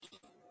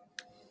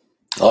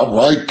All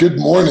right, good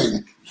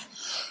morning.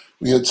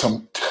 We had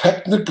some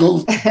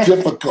technical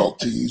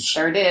difficulties,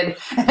 Sure did.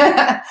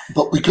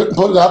 but we couldn't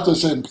put it out there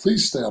saying,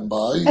 please stand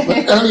by.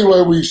 But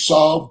anyway, we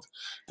solved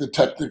the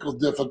technical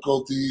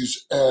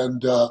difficulties,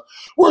 and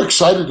we're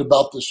excited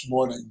about this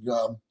morning,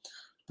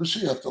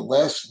 especially after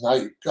last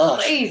night.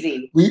 Gosh,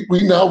 Crazy. we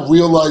now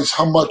realize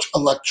how much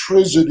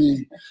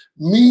electricity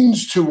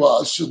means to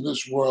us in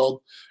this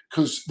world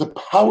because the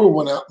power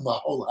went out in the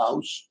whole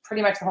house.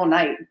 Pretty much the whole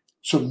night.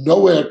 So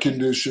no air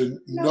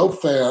condition, no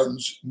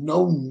fans,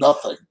 no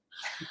nothing.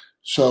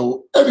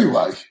 So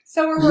anyway.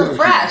 So we're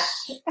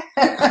refreshed.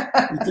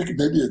 We think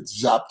maybe it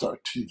zapped our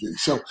TV.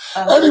 So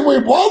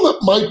anyway, while it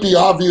might be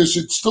obvious,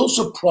 it still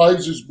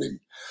surprises me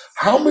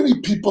how many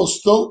people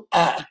still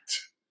act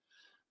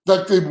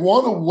like they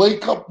want to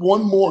wake up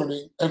one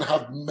morning and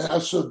have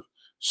massive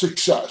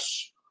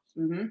success.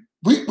 Mm-hmm.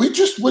 We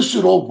just wish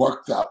it all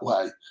worked that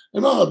way.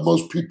 You know how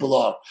most people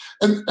are.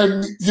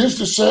 And here's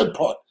the sad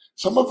part.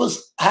 Some of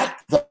us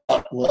act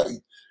that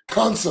way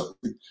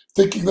constantly,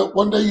 thinking that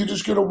one day you're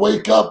just going to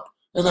wake up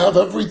and have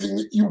everything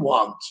that you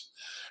want.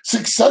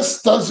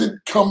 Success doesn't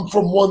come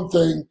from one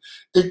thing.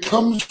 It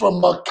comes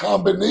from a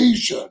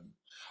combination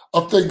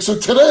of things. So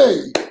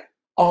today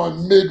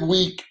on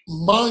Midweek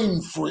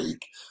Mind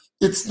Freak,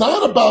 it's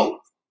not about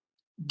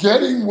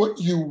getting what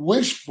you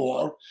wish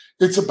for.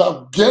 It's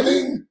about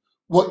getting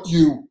what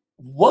you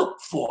work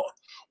for,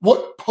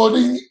 what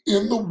putting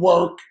in the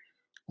work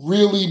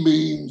really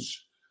means.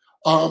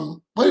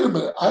 Wait a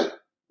minute.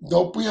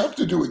 Nope, we have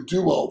to do a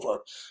do-over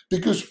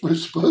because we're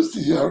supposed to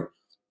hear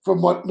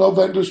from what no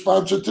vendor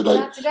sponsored today.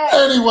 Not today.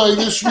 Anyway,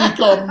 this week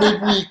on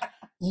Midweek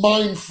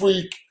Mind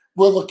Freak,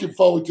 we're looking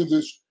forward to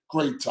this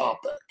great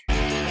topic.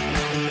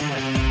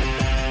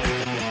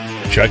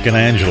 Chuck and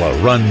Angela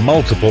run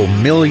multiple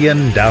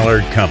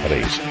million-dollar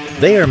companies.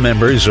 They are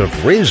members of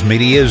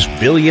RizMedia's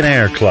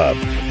Billionaire Club,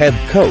 have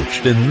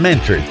coached and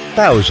mentored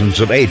thousands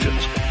of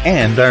agents,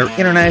 and are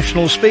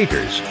international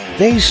speakers.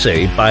 They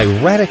say by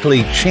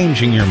radically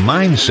changing your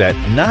mindset,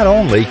 not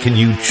only can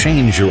you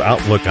change your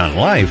outlook on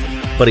life,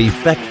 but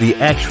affect the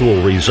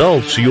actual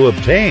results you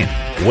obtain.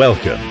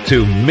 Welcome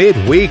to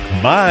Midweek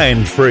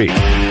Mind Freak.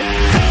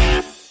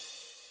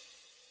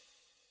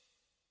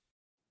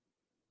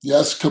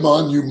 Yes, come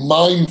on, you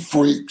mind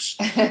freaks.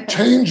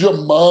 Change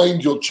your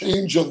mind, you'll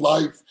change your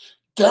life.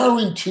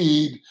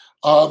 Guaranteed.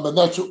 And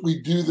that's what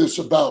we do this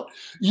about.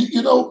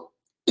 You know,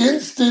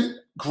 instant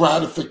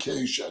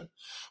gratification.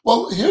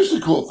 Well, here's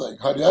the cool thing,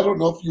 honey. I don't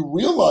know if you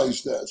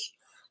realize this,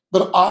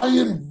 but I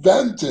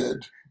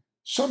invented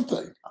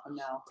something. Oh,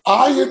 no.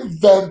 I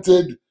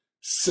invented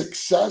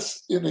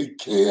success in a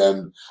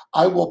can.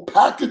 I will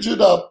package it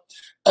up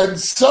and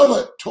sell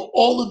it to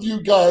all of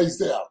you guys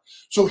there.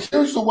 So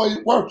here's the way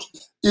it works.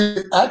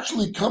 It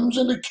actually comes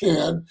in a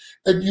can,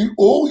 and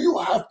all you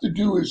have to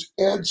do is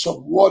add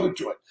some water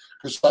to it,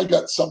 because I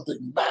got something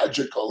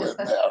magical in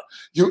there.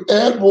 You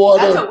add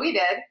water. That's what we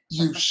did.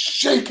 You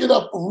shake it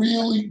up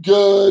really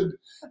good,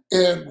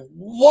 and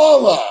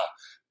voila!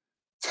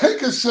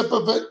 Take a sip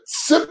of it,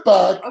 sit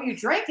back. Oh, you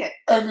drank it.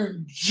 And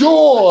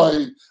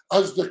enjoy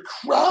as the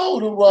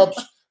crowd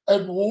erupts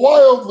and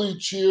wildly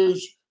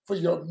cheers for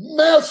your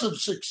massive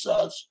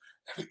success.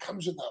 And it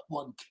comes in that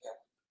one can.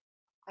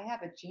 I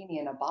have a genie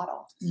in a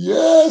bottle.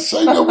 Yes,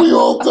 I know we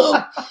all do.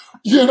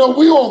 You know,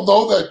 we all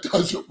know that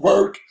doesn't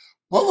work.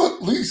 Well,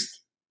 at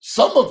least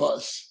some of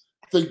us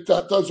think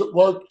that doesn't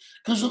work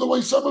because of the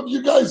way some of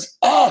you guys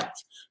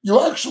act.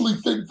 You actually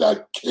think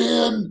that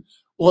can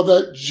or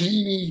that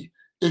genie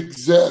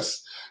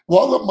exists.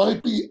 While it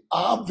might be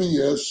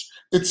obvious,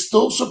 it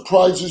still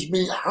surprises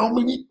me how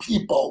many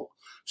people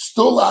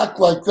still act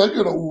like they're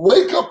going to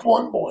wake up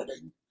one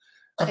morning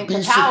and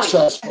be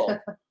successful.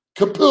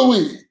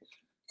 Kapooey.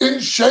 In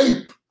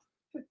shape,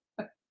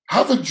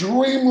 have a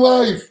dream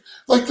life.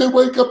 Like they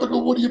wake up and go,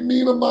 what do you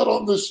mean I'm not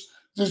on this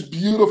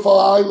beautiful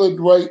island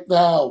right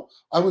now?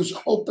 I was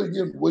hoping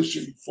and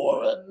wishing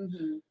for it.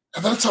 Mm-hmm.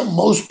 And that's how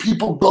most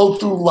people go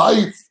through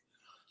life.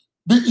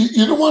 But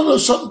you don't want to know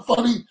something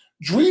funny?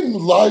 Dream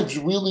lives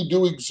really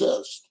do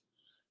exist.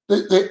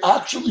 They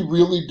actually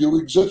really do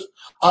exist.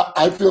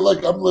 I feel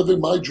like I'm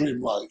living my dream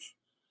life.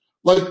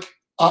 Like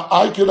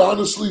I could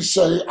honestly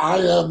say I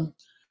am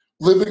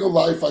living a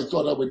life I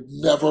thought I would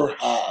never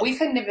have. We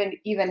couldn't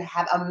even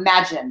have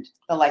imagined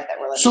the life that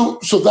we're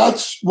living. So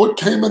that's what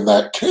came in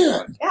that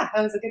can. Yeah,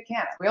 that was a good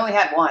can. We only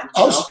had one.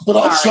 I'll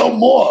sell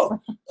more.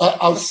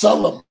 I'll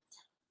sell them.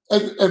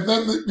 And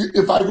then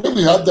if I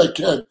really had that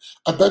can,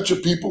 I bet you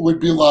people would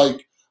be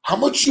like, how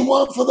much you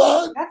want for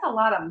that? That's a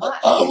lot of money.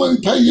 I'll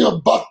only pay you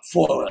 $1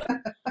 for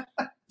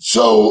it.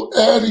 So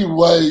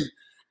anyway,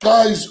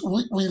 guys,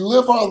 we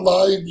live our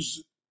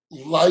lives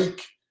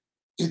like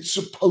it's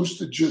supposed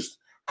to just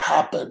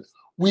happen.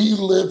 We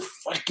live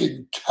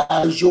freaking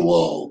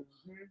casual.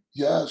 Mm-hmm.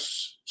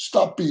 Yes,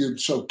 stop being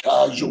so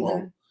casual.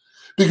 Mm-hmm.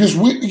 Because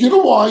you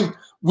know why?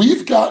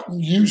 We've gotten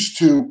used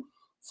to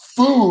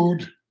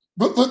food.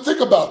 But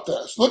think about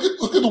this. Look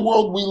at the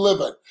world we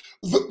live in.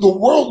 The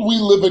world we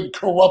live in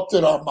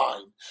corrupted our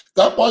mind.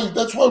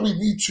 That's why we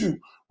need to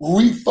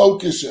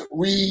refocus it,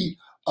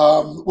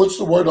 what's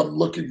the word I'm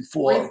looking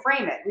for?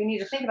 Reframe it. We need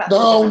to think about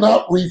No,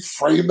 not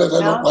reframe it.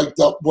 I don't like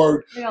that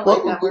word. We don't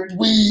like that word.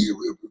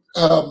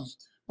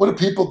 What do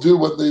people do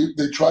when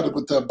they try to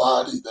with their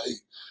body?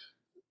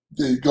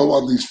 They go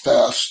on these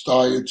fast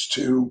diets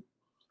too.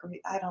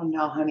 I don't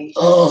know, honey.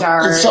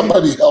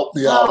 Somebody help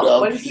me out.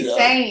 What is he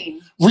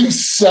saying?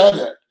 Reset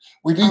it.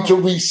 We need to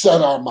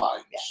reset our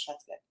minds. Yes,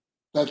 that's good.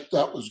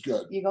 That was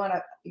good. You go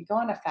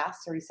on a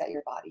fast to reset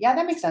your body. Yeah,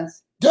 that makes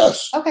sense.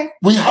 Yes. Okay.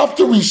 We have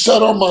to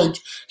reset our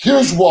minds.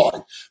 Here's why.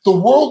 The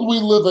world we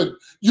live in,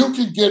 you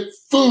can get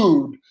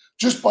food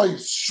just by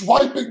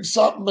swiping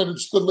something and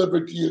it's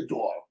delivered to your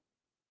door.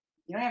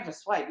 You don't have to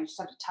swipe. You just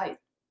have to type.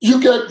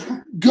 You get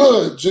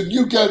goods and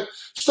you get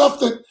stuff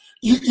that,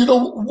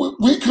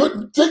 we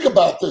couldn't think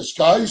about this,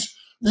 guys.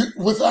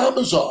 With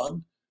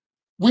Amazon,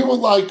 we were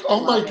like,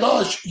 oh my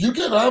gosh, you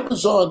get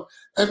Amazon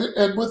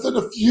and within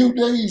a few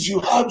days you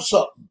have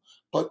something.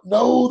 But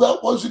no, that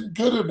wasn't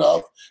good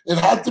enough. It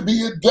had to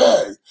be a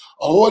day.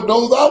 Oh,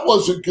 no, that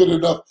wasn't good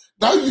enough.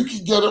 Now you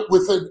can get it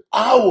within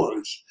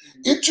hours.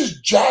 It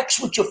just jacks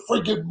with your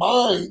friggin'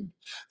 mind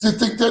to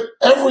think that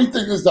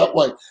everything is that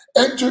way.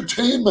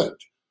 Entertainment.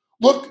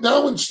 Look,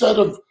 now instead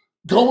of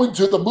going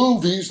to the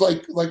movies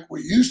like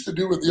we used to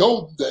do in the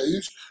olden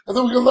days, and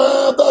then we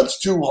go, that's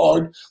too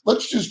hard.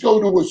 Let's just go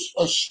to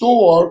a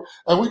store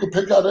and we can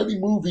pick out any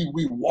movie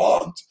we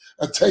want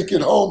and take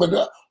it home. And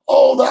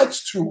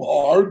that's too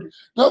hard.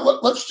 Now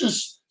let's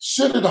just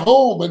sit at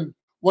home and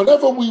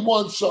whenever we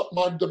want something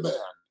on demand.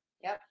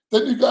 Yep.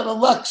 Then you got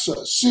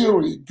Alexa,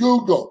 Siri,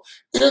 Google,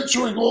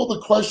 answering all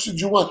the questions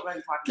you want.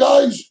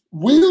 Guys,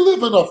 we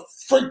live in a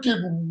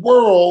freaking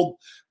world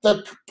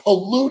that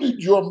polluted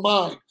your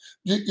mind.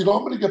 I'm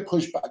going to get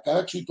pushback. I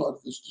actually thought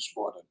of this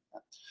morning.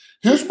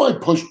 Here's my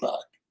pushback,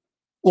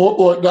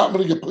 or now I'm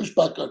going to get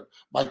pushback on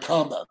my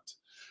comment.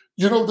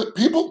 That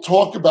people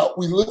talk about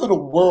we live in a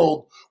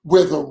world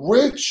where the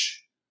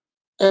rich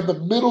and the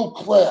middle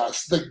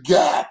class, the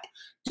gap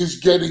is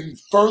getting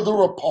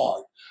further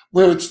apart,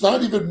 where it's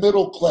not even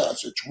middle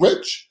class, it's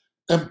rich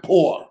and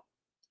poor.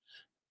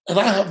 And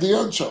I have the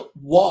answer.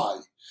 Why?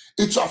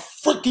 It's a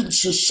freaking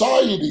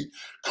society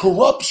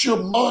corrupts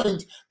your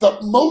mind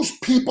that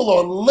most people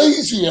are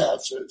lazy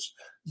asses.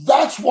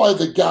 That's why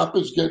the gap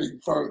is getting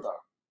further.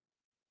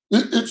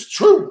 It's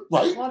true,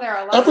 right? Well, there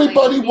are a lot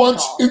Everybody of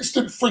wants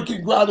instant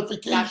freaking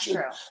gratification. That's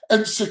true.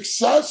 And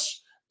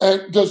success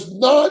and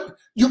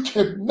you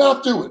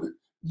cannot do it.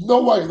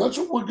 No way. That's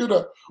what we're going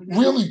to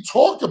really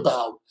talk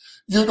about.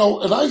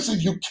 And I say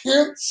you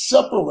can't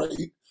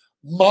separate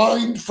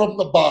mind from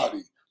the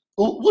body.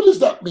 What does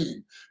that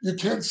mean? You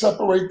can't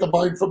separate the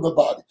mind from the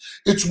body.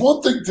 It's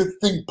one thing to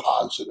think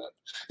positive.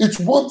 It's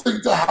one thing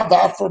to have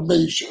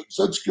affirmations.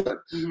 That's good.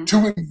 Mm-hmm.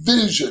 To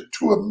envision,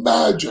 to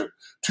imagine,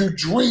 to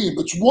dream.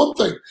 It's one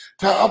thing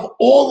to have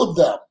all of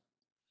them.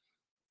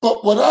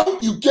 But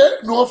without you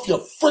getting off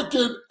your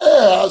freaking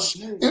ass,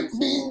 it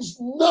means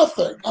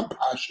nothing. I'm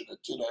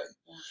passionate today.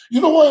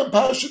 You know why I'm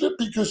passionate?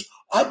 Because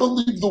I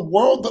believe the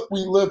world that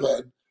we live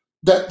in,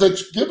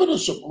 that's given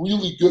us some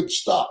really good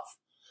stuff,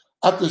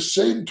 at the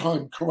same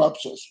time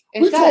corrupts us.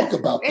 We talk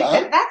about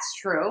that. That's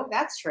true.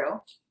 That's true.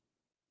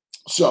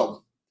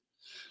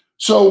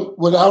 So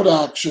without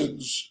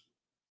actions,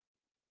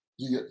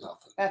 you get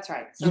nothing. That's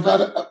right. So you got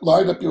to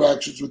line up your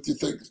actions with your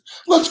things.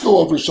 Let's go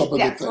over some of the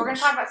things. So we're going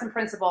to talk about some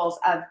principles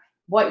of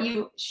what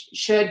you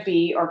should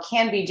be or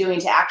can be doing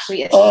to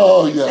actually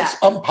achieve success. Yes.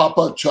 I'm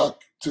Papa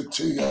Chuck to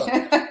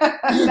Tia.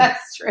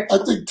 That's true. I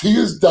think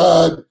Tia's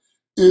dad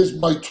is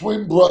my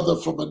twin brother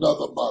from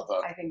another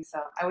mother. I think so.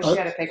 I wish you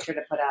had a picture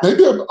to put out.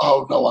 Maybe I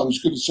was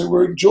going to say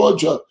we're in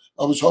Georgia.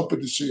 I was hoping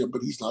to see him,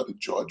 but he's not in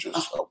Georgia.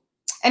 So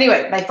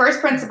anyway, my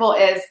first principle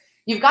is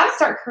you've got to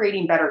start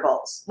creating better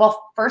goals.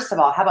 Well, first of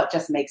all, how about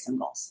just make some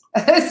goals?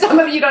 Some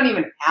of you don't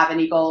even have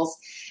any goals.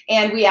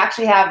 And we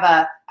actually have,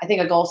 I think,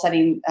 a goal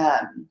setting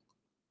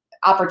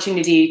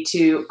opportunity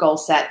to goal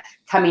set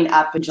coming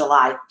up in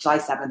July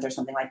 7th or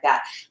something like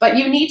that. But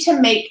you need to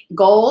make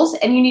goals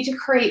and you need to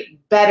create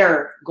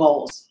better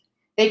goals.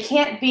 They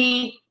can't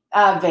be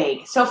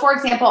vague. So for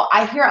example,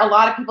 I hear a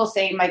lot of people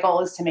saying my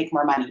goal is to make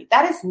more money.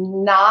 That is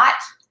not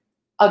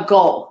a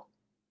goal.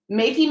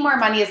 Making more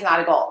money is not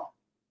a goal.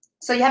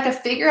 So you have to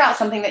figure out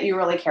something that you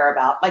really care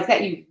about, like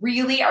that you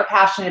really are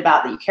passionate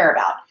about, that you care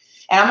about.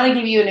 And I'm going to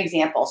give you an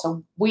example.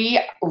 So we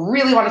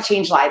really want to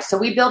change lives. So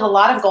we build a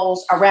lot of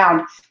goals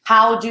around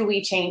how do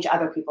we change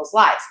other people's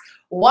lives.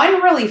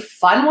 One really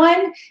fun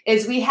one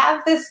is we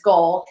have this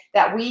goal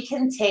that we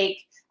can take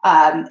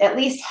at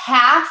least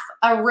half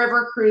a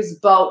river cruise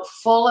boat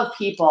full of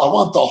people. I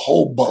want the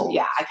whole boat.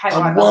 Yeah, I kind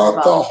of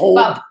want the whole.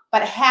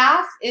 But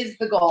half is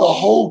the goal. The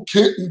whole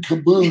kit and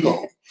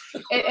caboodle.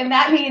 And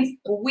that means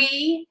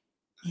we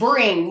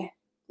bring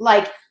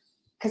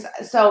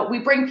so we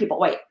bring people.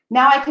 Wait,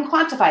 now I can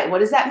quantify it. What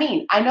does that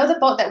mean? I know the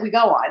boat that we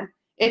go on,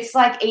 it's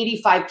like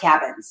 85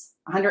 cabins,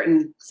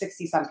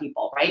 160 some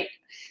people, right?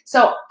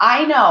 So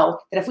I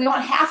know that if we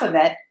want half of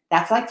it,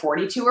 that's like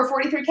 42 or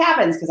 43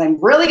 cabins because I'm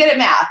really good at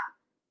math.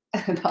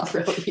 Not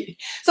really.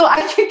 So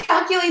I can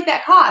calculate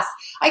that cost.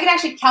 I can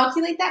actually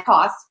calculate that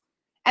cost,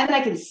 and then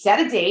I can set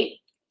a date,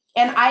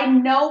 and I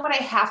know what I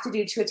have to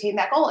do to attain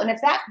that goal. And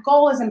if that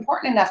goal is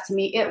important enough to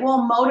me, it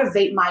will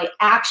motivate my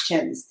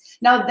actions.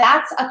 Now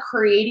that's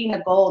creating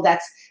a goal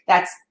that's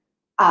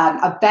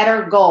a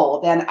better goal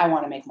than I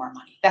want to make more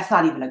money. That's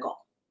not even a goal.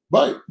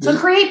 Right. So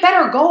create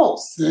better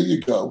goals. There you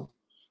go.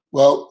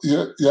 Well,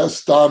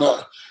 yes,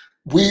 Donna.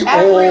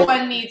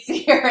 Everyone needs to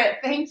hear it.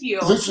 Thank you.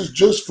 This is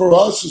just for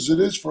us as it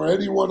is for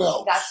anyone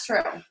else. That's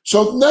true.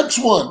 So next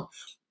one,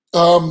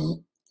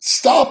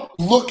 stop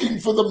looking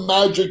for the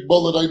magic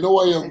bullet. I know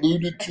I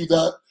alluded to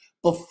that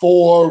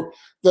before.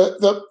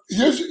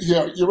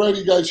 You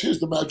ready, guys? Here's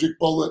the magic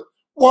bullet.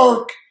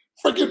 Work.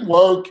 Freaking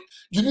work.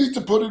 You need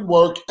to put in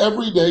work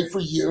every day for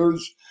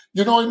years.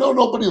 I know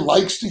nobody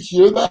likes to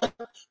hear that,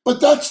 but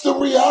that's the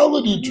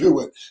reality to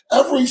it.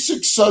 Every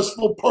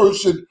successful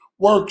person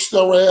works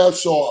their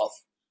ass off.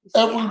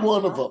 Every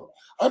one of them.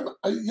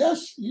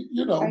 Yes, Are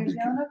you doing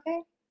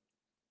okay?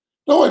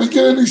 No, I didn't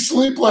get any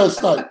sleep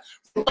last night.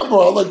 Remember,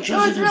 our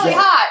electricity's it was really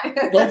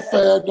hot. No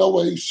fan,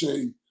 no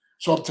AC.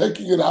 So I'm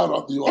taking it out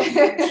on the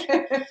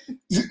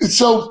audience.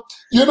 So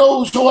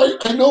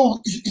I know,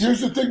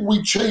 here's the thing,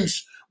 we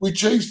chase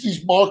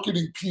these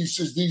marketing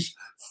pieces, these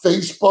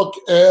Facebook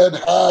ad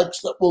hacks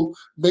that will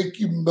make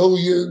you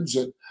millions,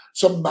 and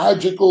some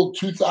magical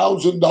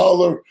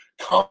 $2,000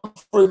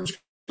 conference.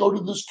 Go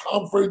to this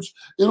conference,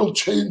 it'll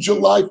change your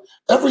life.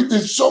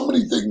 There's so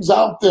many things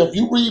out there. If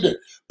you read it,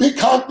 be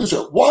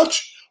cognizant.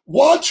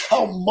 Watch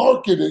how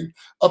marketing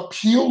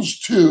appeals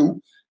to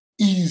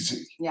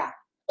easy. Yeah.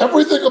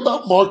 Everything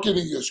about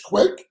marketing is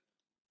quick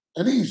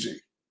and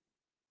easy.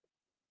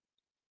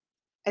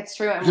 It's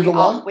true.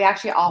 And we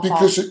actually all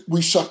because fall.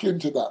 We suck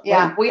into that.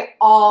 Yeah, right? we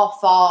all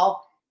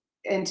fall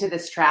into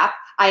this trap.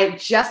 I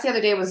just the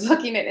other day was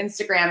looking at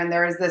Instagram, and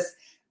there was this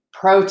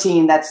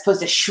protein that's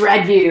supposed to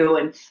shred you,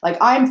 and like,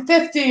 I'm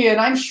 50 and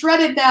I'm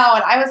shredded now.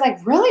 And I was like,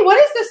 really?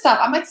 What is this stuff?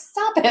 I'm like,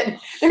 stop it.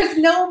 There's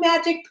no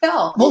magic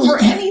pill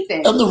for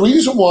anything. And the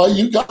reason why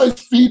you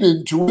guys feed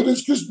into it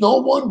is because no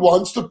one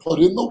wants to put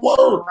in the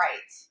work. Right.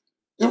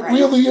 It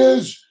really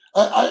is.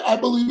 I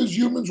believe as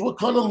humans, we're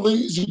kind of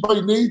lazy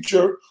by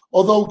nature,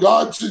 although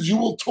God says you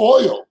will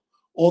toil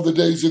all the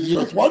days of the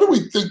earth. Why do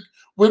we think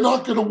we're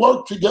not going to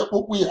work to get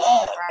what we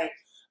have? Right.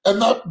 And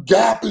that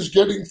gap is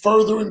getting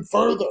further and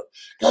further.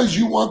 Guys,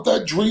 you want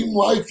that dream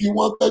life. You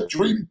want that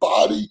dream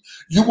body.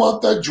 You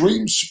want that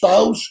dream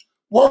spouse.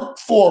 Work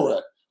for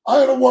it. I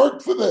had to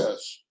work for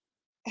this.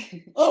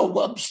 Oh,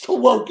 I'm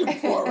still working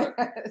for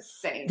it.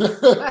 Same.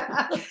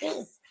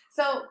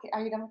 So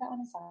are you done with that one?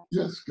 I'm sorry.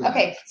 Yes. Go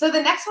okay. ahead. So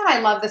the next one, I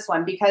love this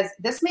one because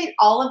this made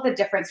all of the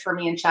difference for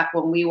me and Chuck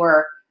when we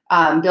were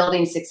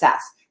building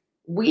success.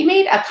 We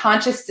made a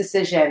conscious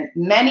decision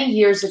many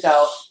years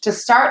ago to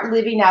start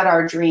living out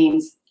our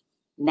dreams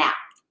now.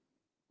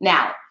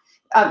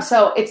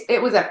 So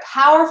it was a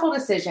powerful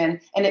decision,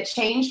 and it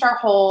changed our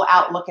whole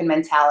outlook and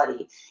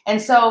mentality.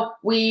 And so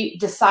we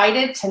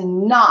decided to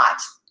not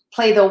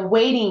play the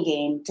waiting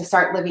game to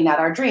start living out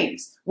our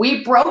dreams.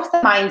 We broke the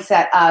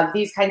mindset of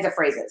these kinds of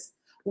phrases.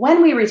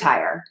 When we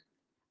retire,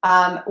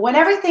 when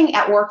everything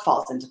at work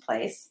falls into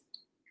place,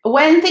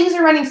 when things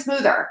are running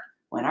smoother,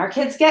 when our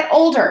kids get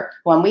older,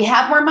 when we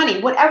have more money,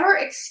 whatever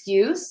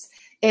excuse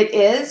it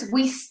is,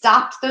 we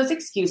stopped those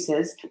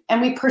excuses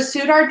and we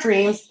pursued our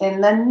dreams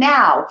in the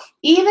now,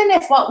 even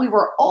if what we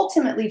were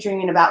ultimately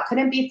dreaming about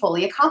couldn't be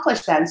fully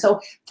accomplished then. So,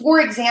 for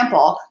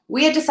example,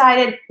 we had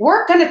decided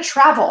we're going to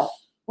travel.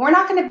 We're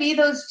not going to be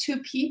those two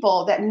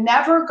people that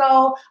never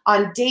go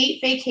on date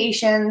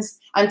vacations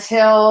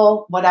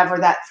until whatever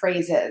that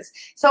phrase is.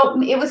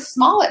 So it was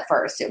small at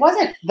first. It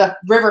wasn't the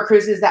river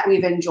cruises that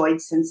we've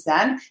enjoyed since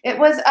then. It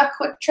was a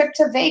quick trip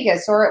to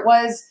Vegas, or it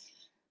was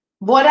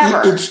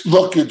whatever.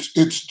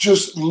 It's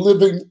just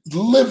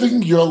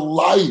living your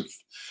life.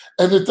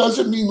 And it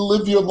doesn't mean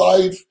live your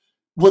life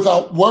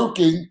without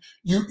working.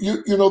 You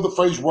know the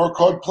phrase work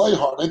hard, play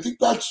hard. I think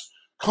that's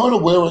kind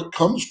of where it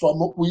comes from,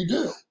 what we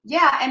do.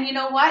 Yeah, and you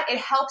know what? It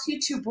helps you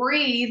to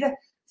breathe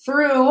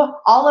through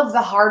all of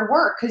the hard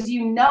work because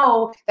you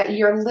know that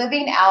you're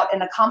living out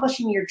and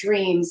accomplishing your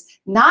dreams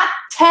not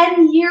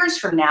 10 years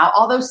from now,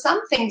 although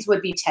some things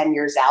would be 10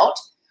 years out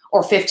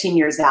or 15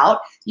 years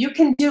out. You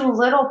can do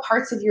little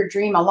parts of your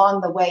dream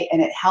along the way,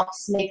 and it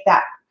helps make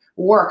that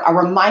work a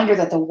reminder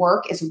that the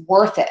work is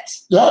worth it.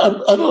 Yeah,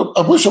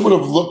 I wish I would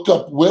have looked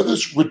up where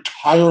this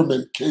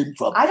retirement came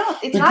from.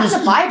 It's not in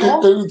the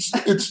Bible.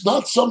 It's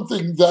not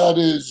something that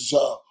is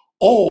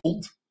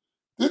old.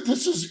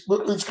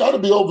 It's got to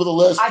be over the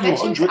last few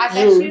hundred years. I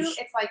bet you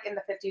it's like in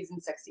the 50s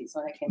and 60s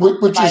when it came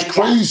out. Which is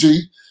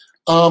crazy.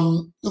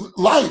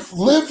 Life,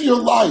 live your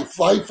life.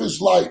 Life is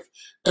life.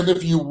 And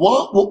if you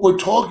want what we're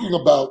talking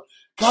about,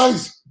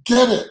 guys,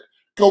 get it.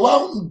 Go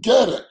out and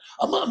get it.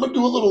 I'm going to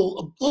do a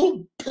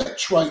little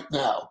pitch right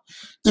now.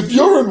 If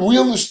you're in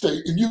real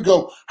estate and you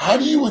go, how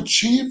do you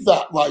achieve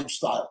that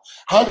lifestyle?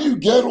 How do you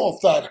get off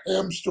that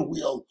hamster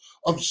wheel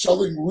of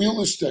selling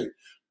real estate?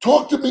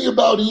 Talk to me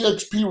about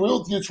eXp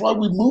Realty. It's why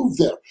we moved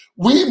there.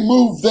 We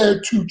moved there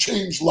to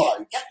change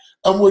lives,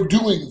 and we're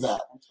doing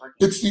that.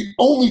 It's the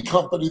only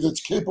company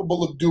that's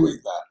capable of doing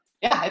that.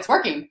 Yeah, it's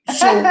working.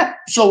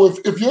 So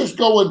if you're just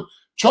going,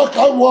 Chuck,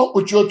 I want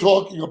what you're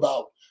talking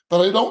about,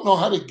 but I don't know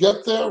how to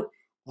get there,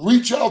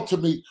 reach out to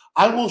me.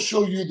 I will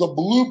show you the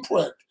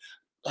blueprint.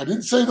 I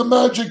didn't say the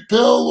magic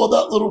pill or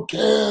that little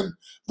can,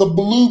 the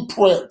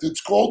blueprint.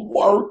 It's called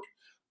work,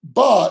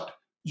 but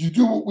you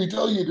do what we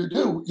tell you to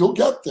do, you'll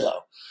get there.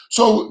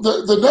 So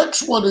the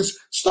next one is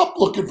stop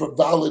looking for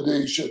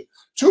validation.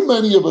 Too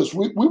many of us,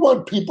 we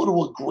want people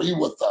to agree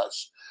with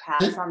us.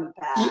 Pass on the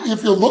back.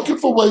 If you're looking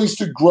for ways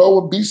to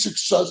grow and be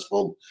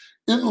successful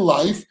in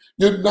life,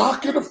 you're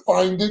not going to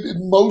find it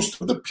in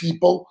most of the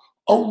people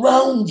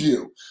around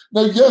you.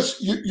 Now, yes,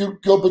 you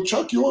go, but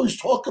Chuck, you always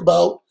talk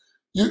about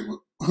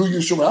who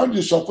you surround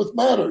yourself with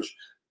matters.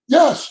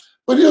 Yes,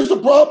 but here's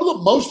the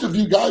problem. Most of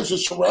you guys are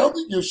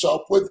surrounding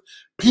yourself with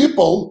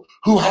people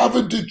who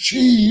haven't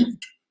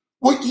achieved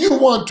what you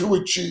want to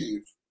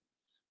achieve.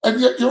 And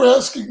yet you're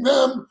asking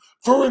them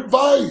for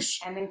advice.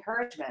 And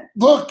encouragement.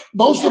 Look,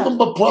 most of them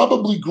are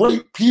probably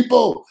great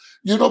people,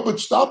 but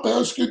stop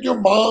asking your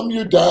mom,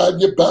 your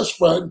dad, your best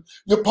friend,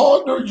 your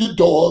partner, your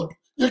dog,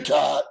 your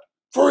cat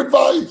for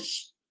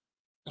advice.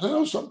 And I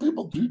know some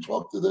people do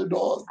talk to their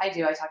dog. I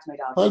do. I talk to my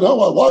dog. I know.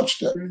 I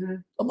watched it. Mm-hmm.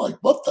 I'm like,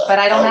 what the But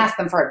I don't ask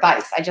them for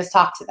advice. I just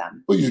talk to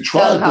them. Well, you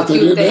tried, but they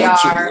didn't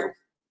answer you.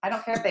 I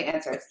don't care if they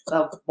answer. It's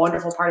the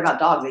wonderful part about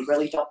dogs. They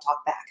really don't talk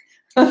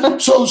back.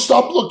 So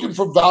stop looking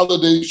for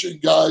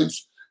validation,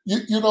 guys.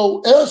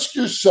 Ask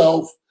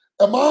yourself,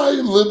 am I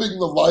living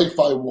the life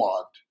I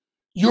want?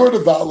 You're to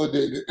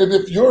validate it. And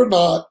if you're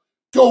not,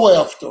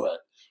 go after it.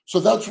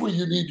 So that's where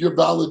you need your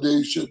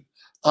validation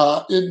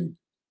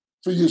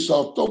for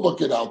yourself. Don't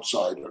look at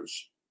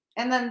outsiders.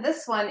 And then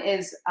this one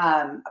is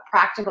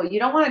practical. You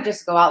don't want to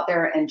just go out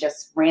there and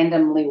just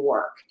randomly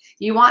work.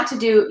 You want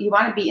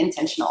to be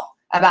intentional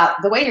about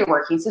the way you're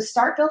working. So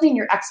start building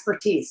your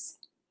expertise.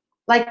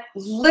 Like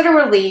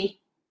literally,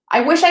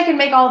 I wish I could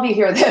make all of you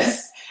hear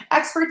this.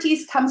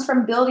 Expertise comes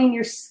from building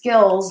your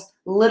skills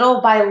little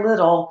by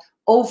little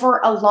over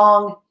a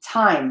long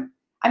time.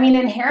 I mean,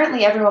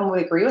 inherently, everyone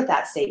would agree with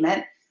that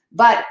statement.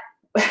 But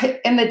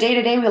in the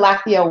day-to-day, we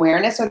lack the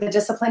awareness or the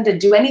discipline to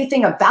do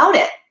anything about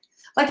it.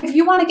 Like if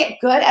you want to get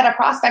good at a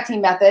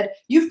prospecting method,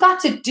 you've got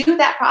to do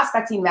that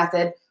prospecting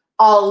method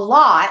a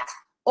lot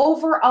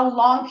over a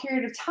long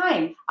period of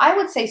time. I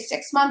would say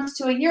 6 months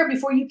to a year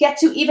before you get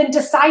to even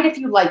decide if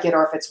you like it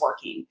or if it's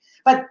working.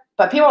 But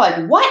people are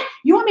like, what?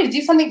 You want me to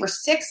do something for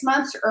 6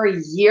 months or a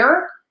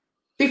year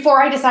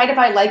before I decide if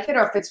I like it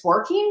or if it's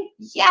working?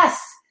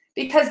 Yes,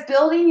 because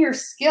building your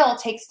skill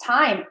takes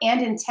time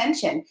and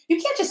intention. You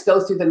can't just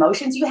go through the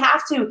motions. You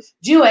have to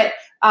do it,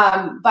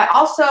 but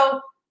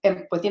also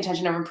with the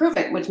intention of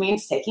improvement, which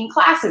means taking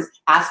classes,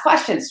 ask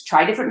questions,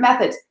 try different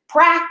methods,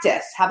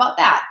 practice. How about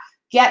that?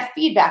 Get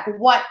feedback,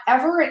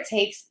 whatever it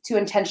takes to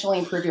intentionally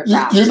improve your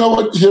craft. You know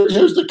what?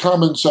 Here's the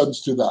common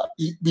sense to that,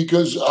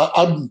 because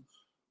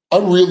I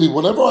really,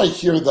 whenever I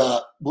hear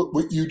that,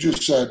 what you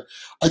just said,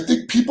 I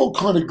think people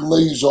kind of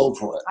glaze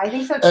over it. I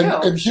think so too.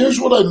 And here's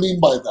what I mean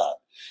by that.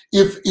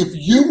 If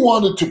you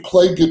wanted to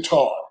play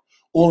guitar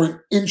or an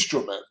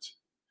instrument,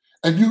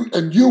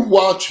 and you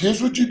watch,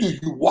 here's what you do.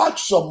 You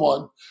watch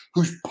someone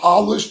who's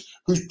polished,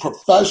 who's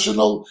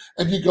professional,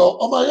 and you go,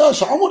 oh my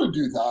gosh, I want to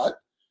do that.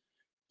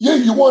 Yeah,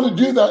 you want to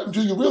do that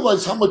until you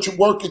realize how much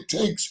work it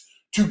takes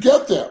to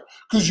get there,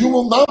 because you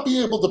will not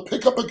be able to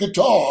pick up a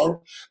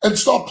guitar and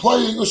start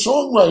playing a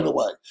song right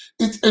away.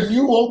 And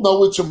you all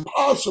know it's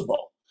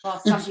impossible.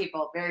 Well, some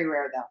people, very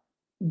rare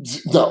though.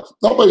 No,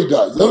 nobody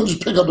does. They don't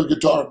just pick up a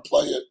guitar and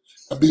play it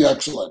and be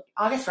excellent.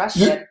 August Rush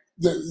did.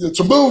 It's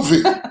a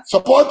movie.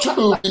 So watch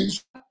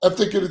movies and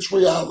thinking it's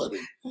reality.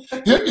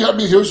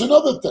 Here's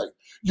another thing.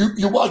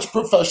 You watch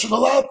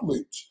professional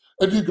athletes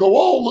and you go,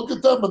 oh, look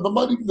at them and the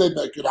money they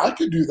make, and I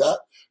can do that.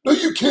 No,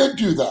 you can't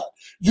do that.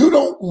 You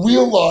don't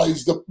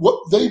realize that what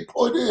they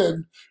put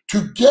in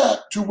to get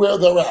to where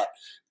they're at.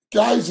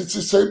 Guys, it's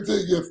the same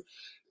thing.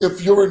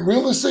 If you're in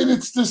real estate,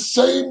 it's the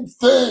same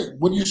thing.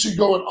 When you see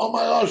going, oh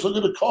my gosh, look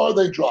at the car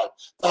they drive,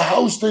 the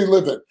house they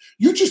live in.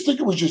 You just think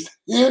it was just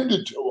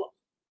handed to them.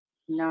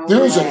 No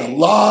There's way. a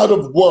lot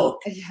of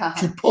work Yeah.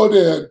 to put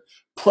in.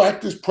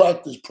 Practice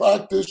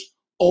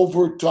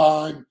over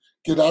time.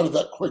 Get out of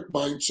that quick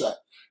mindset.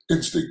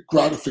 Instant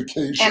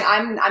gratification.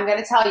 And I'm going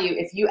to tell you,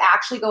 if you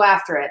actually go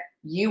after it,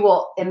 you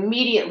will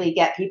immediately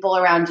get people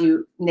around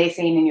you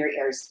naysaying in your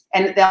ears.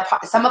 And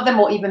some of them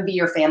will even be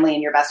your family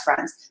and your best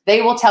friends.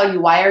 They will tell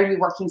you, why are you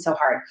working so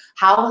hard?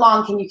 How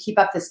long can you keep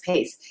up this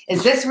pace?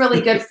 Is this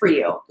really good for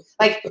you?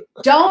 Like,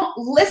 don't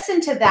listen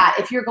to that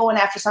if you're going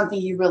after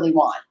something you really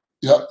want.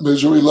 Yeah,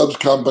 misery loves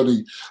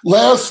company.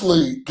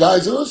 Lastly,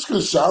 guys, and this is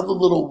going to sound a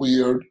little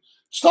weird,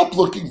 stop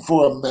looking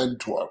for a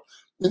mentor.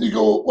 And you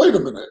go, wait a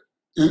minute,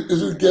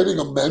 isn't getting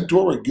a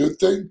mentor a good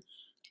thing?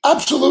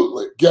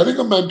 Absolutely. Getting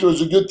a mentor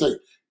is a good thing.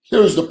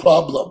 Here's the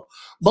problem.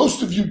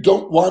 Most of you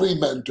don't want a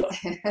mentor.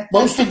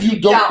 Most of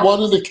you don't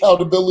want an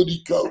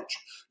accountability coach.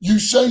 You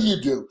say you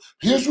do.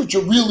 Here's what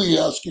you're really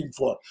asking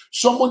for.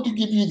 Someone to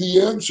give you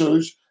the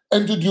answers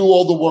and to do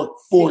all the work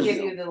for to you.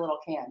 give you the little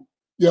can.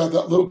 Yeah,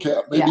 that little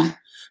cat, maybe. Yeah.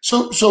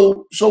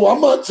 So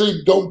I'm not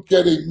saying don't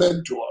get a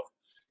mentor.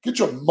 Get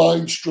your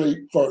mind straight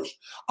first.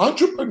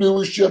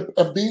 Entrepreneurship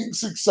and being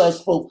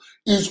successful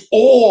is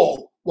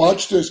all,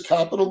 watch this,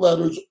 capital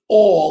letters,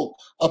 all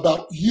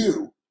about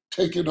you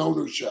taking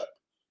ownership.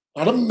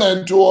 Not a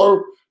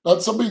mentor,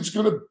 not somebody who's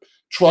going to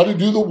try to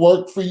do the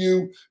work for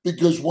you,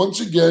 because once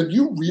again,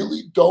 you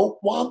really don't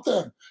want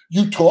them.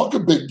 You talk a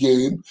big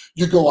game.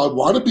 You go, I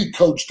want to be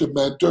coached and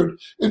mentored,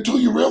 until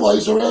you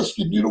realize they're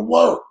asking you to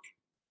work.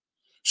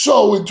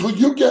 So until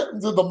you get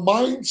into the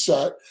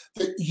mindset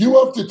that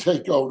you have to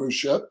take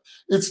ownership,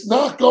 it's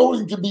not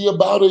going to be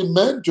about a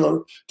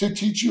mentor to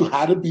teach you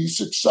how to be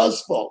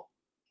successful.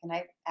 Can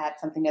I add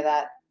something to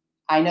that?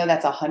 I know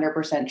that's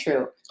 100%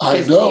 true.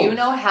 I know. Do you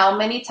know how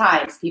many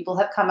times people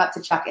have come up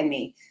to Chuck and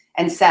me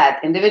and said,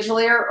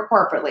 individually or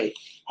corporately,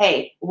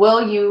 hey,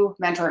 will you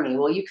mentor me?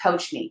 Will you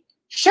coach me?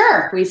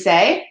 Sure, we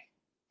say.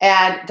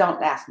 And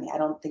don't ask me. I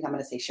don't think I'm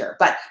going to say sure.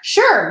 But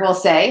sure, we'll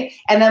say.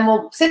 And then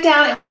we'll sit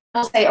down and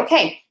we'll say,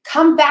 okay,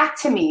 come back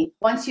to me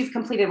once you've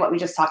completed what we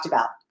just talked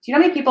about. Do you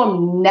know how many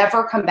people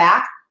never come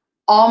back?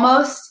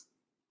 Almost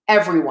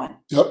everyone.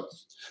 Yep.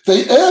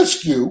 They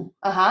ask you,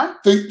 Uh-huh.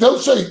 they'll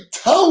say,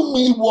 tell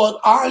me what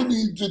I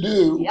need to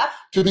do Yep.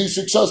 to be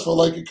successful,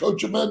 like a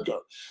coach or mentor.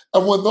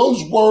 And when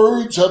those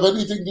words have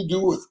anything to do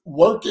with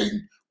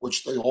working,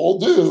 which they all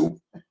do,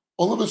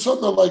 all of a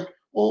sudden they're like,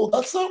 well,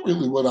 that's not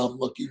really what I'm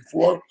looking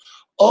for.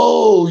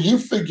 Oh, you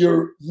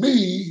figure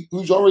me,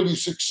 who's already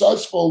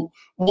successful,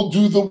 will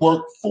do the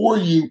work for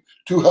you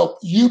to help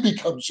you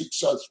become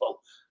successful.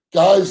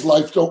 Guys,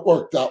 life don't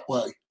work that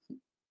way.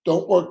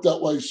 Don't work that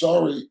way.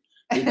 Sorry.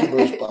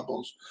 Burst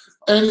bubbles.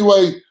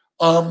 Anyway,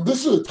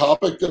 this is a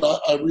topic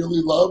that I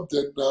really loved,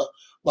 and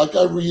like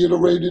I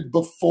reiterated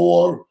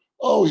before,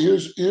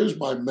 here's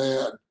my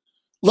man.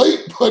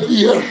 Late, but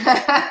here.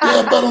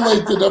 Yeah, better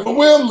late than never.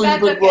 We'll leave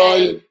That's it, okay.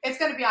 Ryan. It's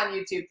going to be on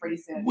YouTube pretty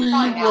soon. We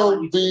Probably now will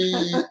on YouTube.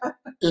 be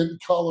in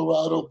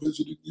Colorado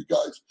visiting you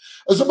guys.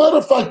 As a matter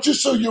of fact,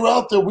 just so you're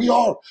out there, we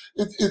are.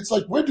 It's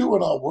like we're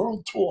doing our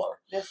world tour.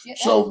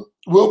 So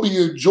we'll be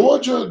in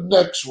Georgia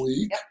next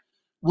week. Yep.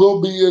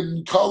 We'll be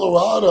in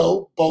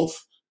Colorado,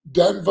 both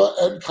Denver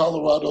and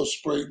Colorado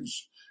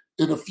Springs,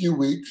 in a few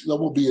weeks. Then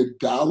we'll be in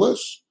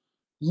Dallas,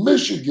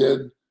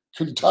 Michigan,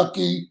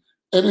 Kentucky,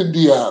 and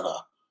Indiana.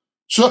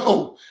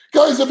 So,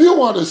 guys, if you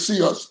want to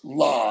see us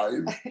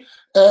live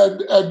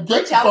and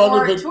get in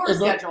front of it, tour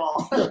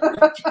schedule.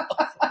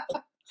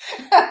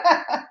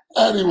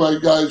 Anyway,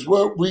 guys,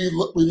 we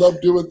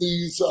love doing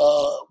these.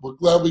 We're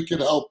glad we can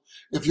help.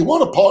 If you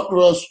want to partner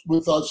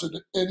with us in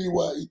any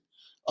way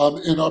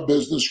in our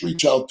business,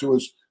 reach out to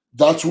us.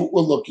 That's what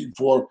we're looking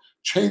for.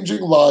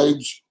 Changing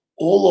lives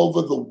all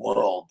over the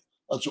world.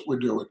 That's what we're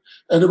doing.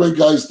 Anyway,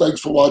 guys,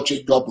 thanks for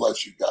watching. God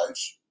bless you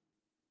guys.